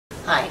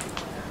Hi,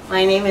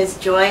 my name is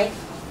Joy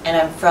and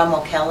I'm from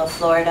Ocala,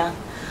 Florida.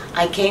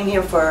 I came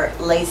here for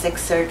LASIK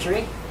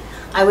surgery.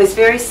 I was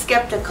very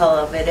skeptical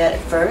of it at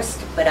first,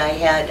 but I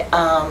had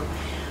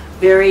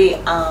very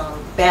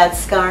bad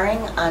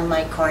scarring on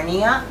my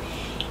cornea,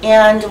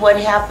 and what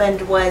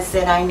happened was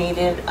that I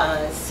needed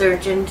a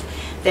surgeon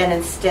that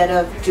instead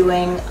of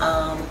doing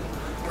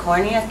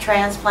cornea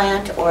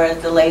transplant or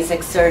the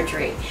LASIK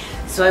surgery.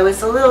 So I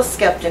was a little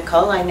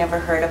skeptical. I never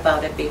heard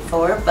about it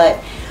before,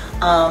 but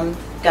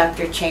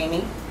Dr.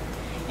 Cheney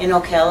in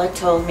Ocala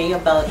told me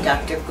about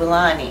Dr.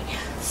 Gulani.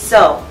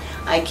 So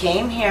I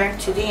came here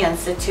to the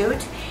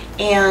Institute,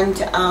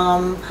 and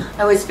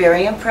I was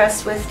very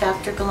impressed with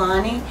Dr.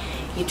 Gulani.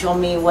 He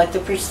told me what the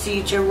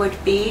procedure would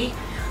be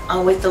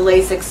with the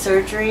LASIK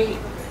surgery,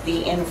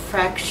 the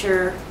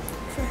infraction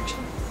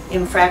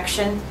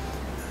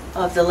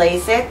of the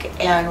LASIK,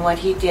 and what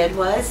he did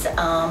was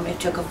it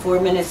took a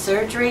 4-minute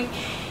surgery,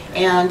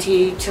 and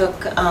he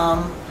took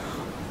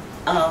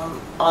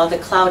all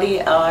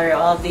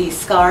the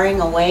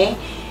scarring away,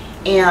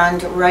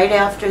 and right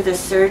after the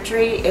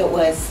surgery it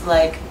was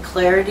like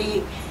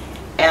clarity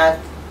at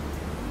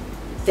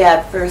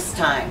that first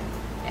time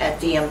at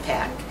the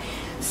impact.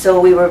 So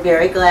we were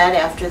very glad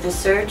after the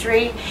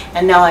surgery,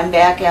 and now I'm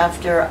back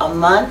after a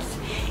month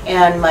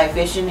and my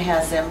vision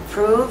has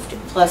improved,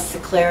 plus the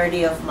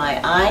clarity of my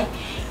eye,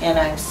 and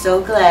I'm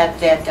so glad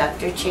that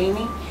Dr.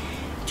 Cheney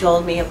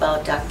told me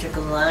about Dr.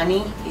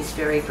 Gulani. He's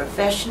very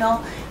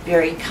professional,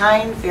 very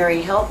kind,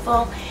 very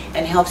helpful,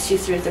 and helps you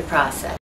through the process.